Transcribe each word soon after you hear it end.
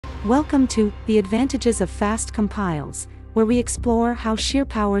Welcome to The Advantages of Fast Compiles, where we explore how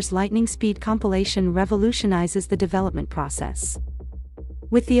SheerPower's lightning speed compilation revolutionizes the development process.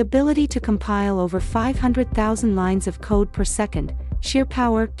 With the ability to compile over 500,000 lines of code per second,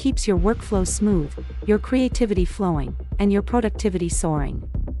 SheerPower keeps your workflow smooth, your creativity flowing, and your productivity soaring.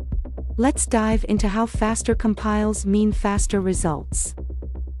 Let's dive into how faster compiles mean faster results.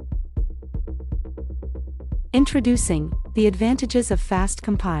 Introducing the advantages of fast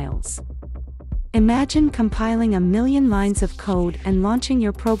compiles. Imagine compiling 1,000,000 lines of code and launching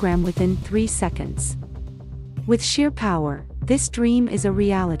your program within 3 seconds. With SheerPower, this dream is a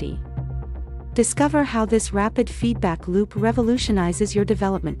reality. Discover how this rapid feedback loop revolutionizes your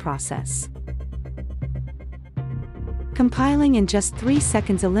development process. Compiling in just 3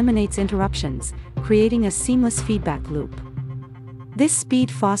 seconds eliminates interruptions, creating a seamless feedback loop. This speed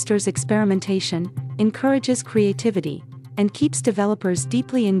fosters experimentation, encourages creativity, and keeps developers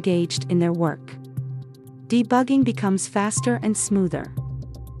deeply engaged in their work. Debugging becomes faster and smoother.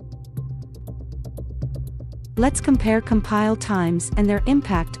 Let's compare compile times and their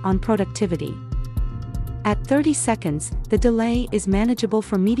impact on productivity. At 30 seconds, the delay is manageable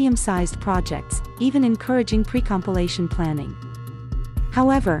for medium-sized projects, even encouraging pre-compilation planning.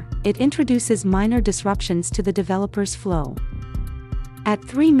 However, it introduces minor disruptions to the developer's flow. At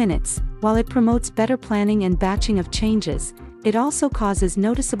 3 minutes, while it promotes better planning and batching of changes, it also causes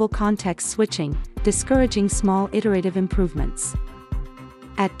noticeable context switching, discouraging small iterative improvements.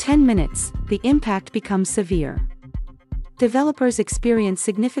 At 10 minutes, the impact becomes severe. Developers experience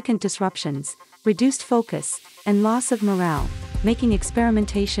significant disruptions, reduced focus, and loss of morale, making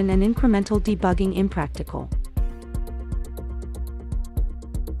experimentation and incremental debugging impractical.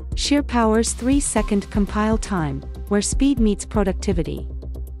 SheerPower's 3-second compile time, where speed meets productivity.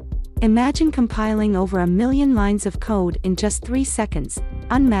 Imagine compiling over 1,000,000 lines of code in just 3 seconds,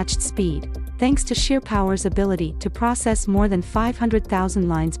 unmatched speed, thanks to SheerPower's ability to process more than 500,000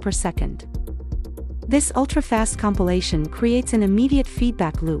 lines per second. This ultra-fast compilation creates an immediate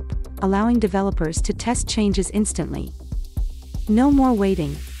feedback loop, allowing developers to test changes instantly. No more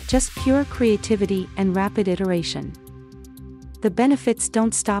waiting, just pure creativity and rapid iteration. The benefits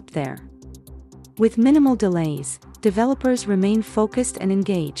don't stop there. With minimal delays, developers remain focused and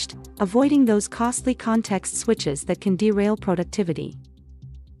engaged, avoiding those costly context switches that can derail productivity.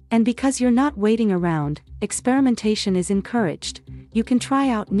 And because you're not waiting around, experimentation is encouraged. You can try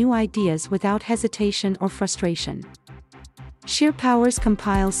out new ideas without hesitation or frustration. SheerPower's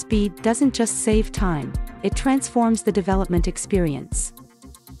compile speed doesn't just save time, it transforms the development experience.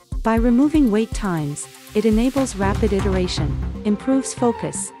 By removing wait times, it enables rapid iteration, improves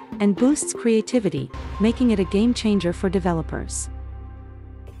focus, and boosts creativity, making it a game changer for developers.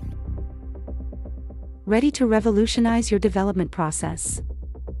 Ready to revolutionize your development process?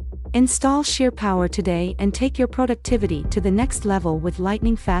 Install SheerPower today and take your productivity to the next level with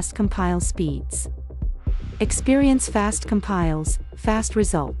lightning-fast compile speeds. Experience fast compiles, fast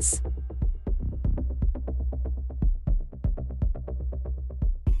results.